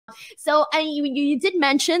So, and you did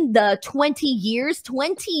mention the 20 years.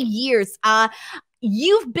 20 years.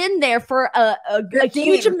 You've been there for a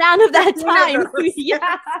huge amount of that time.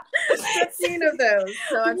 Yeah. 15 of those.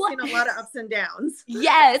 So I've seen a lot of ups and downs.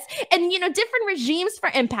 Yes. And, different regimes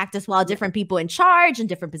for impact as well, different people in charge and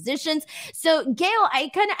different positions. So, Gail,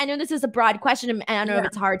 I know this is a broad question and I don't know if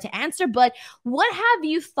it's hard to answer, but what have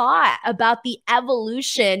you thought about the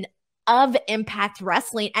evolution of Impact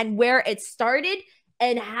Wrestling and where it started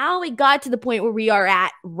and how it got to the point where we are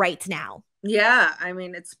at right now? Yeah, I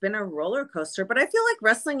mean, it's been a roller coaster, but I feel like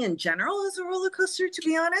wrestling in general is a roller coaster, to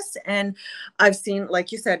be honest. And I've seen,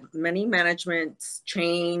 like you said, many managements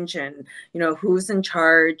change and, who's in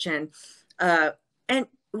charge. And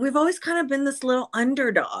we've always kind of been this little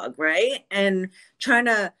underdog, right? And trying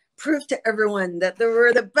to prove to everyone that they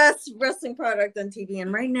were the best wrestling product on TV.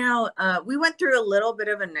 And right now, we went through a little bit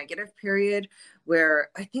of a negative period where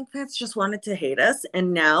I think fans just wanted to hate us.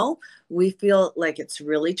 And now we feel like it's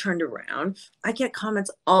really turned around. I get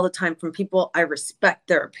comments all the time from people. I respect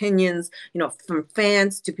their opinions, from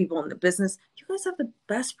fans to people in the business. You guys have the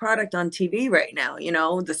best product on TV right now.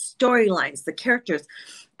 The storylines, the characters,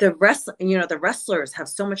 the wrestlers have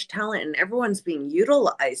so much talent and everyone's being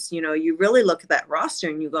utilized. You really look at that roster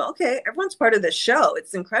and you go, okay, everyone's part of this show.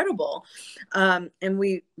 It's incredible. And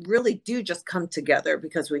we really do just come together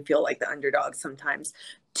because we feel like the underdog sometimes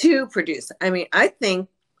to produce. I mean, I think,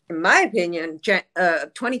 in my opinion,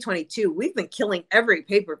 2022, we've been killing every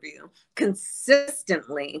pay-per-view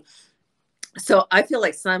consistently. So I feel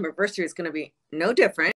like Slammiversary is going to be no different.